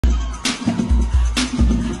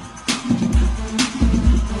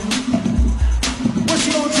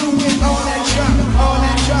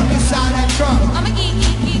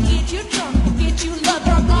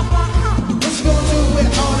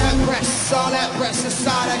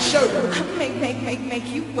inside that shirt. Make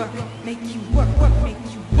you work, make you work, make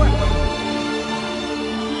you work.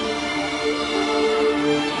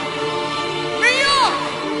 New York!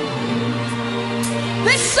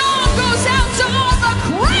 This song goes out to all the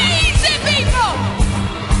crazy people!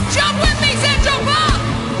 Jump with me, say jump up!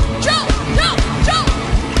 Jump, jump, jump!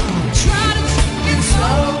 Try to take it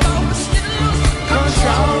slow, but we still lose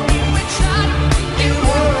control. We try to make it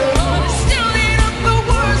work, but we still eat up the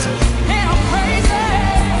words. And I'm crazy.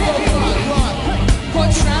 For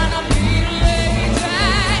trying to be laid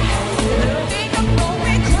back. Think I'm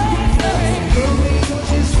going crazy. Girl, we know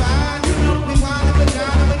she's fine. We wind up and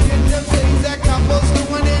down and get them things that couples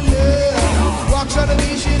doing in love. Walks on the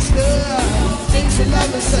beach, she's stuck. Thinks she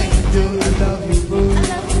loves us, say, do I love you, boo?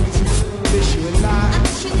 Wish you a lie.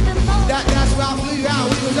 That's why I flew you out.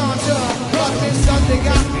 We was on tour. But then something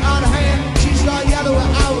got out of hand. She started yelling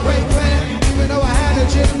with outrage plan. Even though I had a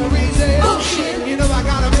legitimate reason. Bullshit. You know I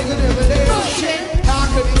gotta make a different day. Bullshit. How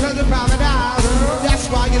could it because of private eyes? That's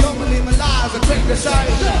why you don't believe my lies. I'm quick to say.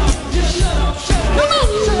 Just shut up, shut up. Come on,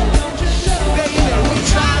 shut up, just shut up. Baby, we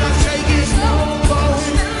try to take it slow, but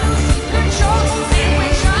we control. And we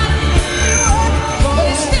try to make it work, but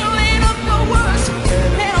we still ain't up the words.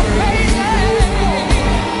 And I'm crazy.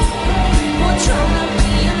 For trying to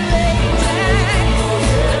be a lady.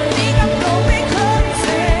 I think I'm going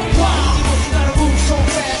crazy. wow. You gotta move so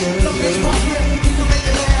fast. Look at my grip, you can make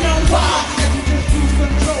it last. Yo, wow. You just lose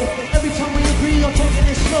control. Every time we agree, you're taking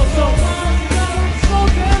it slow, so slow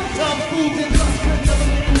down. Love food and lust, never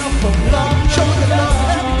get enough of love. Show me the love.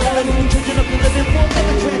 Everybody changing up and living for like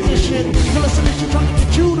a transition. So listen, it's trying to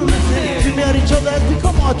get you to listen. We met each other as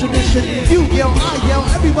become our tradition. You yell, I yell,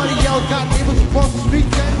 everybody yells. Got neighbors across the street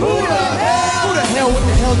saying, who the hell? Who the hell? What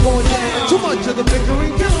the hell's going on? Too much of the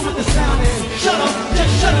bickering, dealing with the sound and shut up,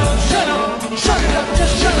 just shut up, shut up, shut it up,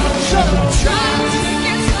 just shut up, shut up. Trying to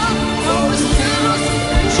get some, but we still lose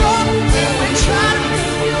control. And we try to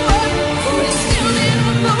make it work, but we still ain't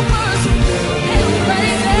up the words. And I'm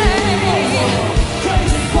crazy.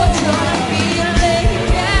 For trying to be a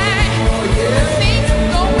lady. I think I'm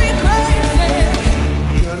going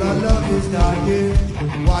crazy. Girl, our love is dying.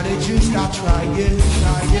 Why did you stop trying?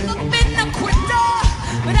 Never been a quitter,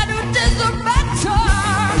 but I do deserve better.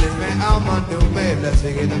 Living out my new man, let's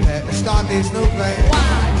take it to bed. Start this new play.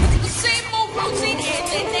 Why?